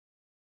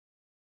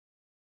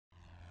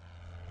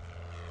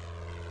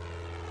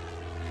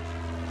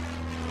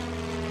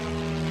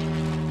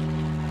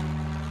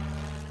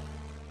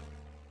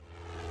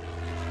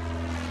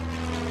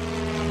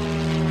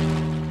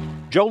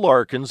Joe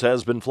Larkins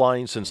has been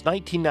flying since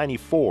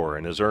 1994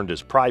 and has earned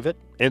his private,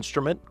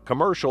 instrument,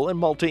 commercial, and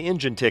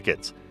multi-engine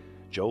tickets.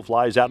 Joe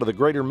flies out of the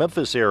greater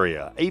Memphis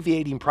area,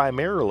 aviating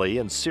primarily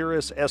in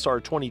Cirrus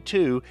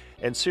SR-22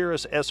 and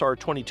Cirrus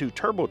SR-22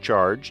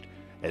 turbocharged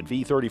and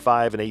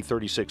V-35 and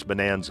A-36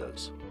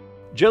 Bonanzas.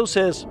 Joe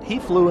says he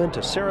flew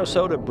into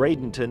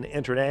Sarasota-Bradenton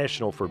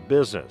International for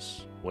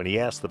business. When he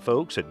asked the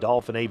folks at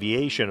Dolphin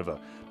Aviation of a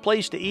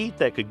place to eat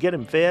that could get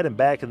him fed and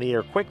back in the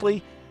air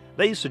quickly,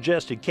 they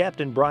suggested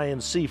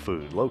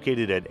CaptainBriansSeafood,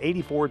 located at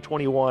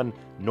 8421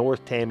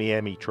 North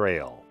Tamiami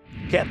Trail.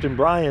 Captain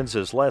Brian's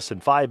is less than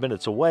 5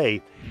 minutes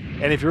away,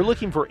 and if you're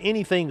looking for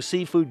anything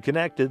seafood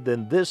connected,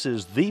 then this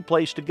is the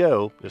place to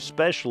go,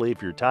 especially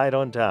if you're tight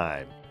on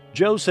time.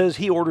 Joe says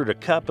he ordered a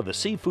cup of the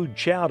seafood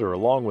chowder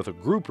along with a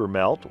grouper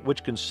melt,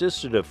 which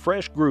consisted of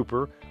fresh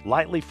grouper,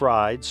 lightly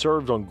fried,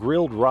 served on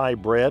grilled rye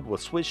bread with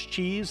Swiss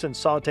cheese and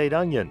sautéed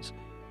onions.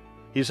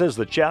 He says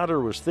the chowder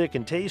was thick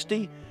and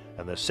tasty,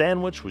 and the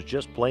sandwich was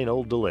just plain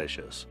old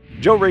delicious.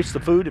 Joe rates the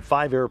food at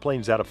 5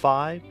 airplanes out of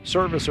 5.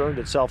 Service earned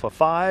itself a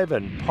 5,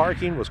 and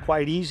parking was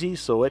quite easy,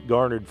 so it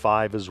garnered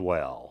 5 as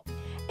well.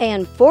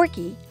 And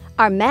Forky,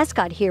 our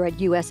mascot here at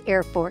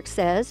USAirforks,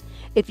 says,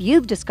 if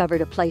you've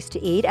discovered a place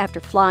to eat after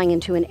flying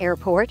into an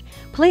airport,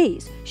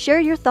 please share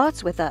your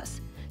thoughts with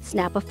us.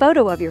 Snap a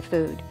photo of your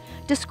food.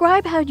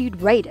 Describe how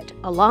you'd rate it,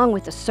 along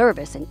with the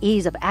service and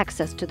ease of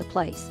access to the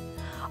place.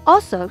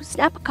 Also,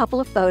 snap a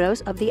couple of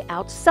photos of the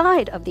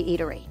outside of the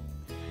eatery.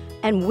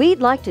 And we'd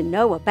like to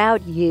know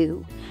about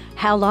you.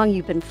 How long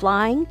you've been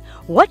flying,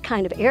 what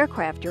kind of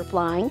aircraft you're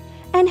flying,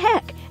 and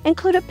heck,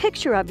 include a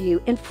picture of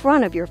you in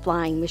front of your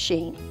flying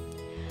machine.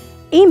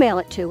 Email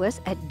it to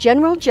us at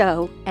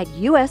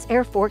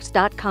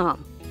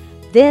generaljoe@usairforks.com.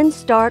 Then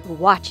start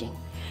watching.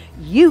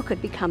 You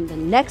could become the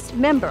next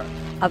member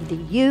of the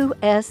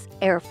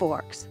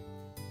USAirforks.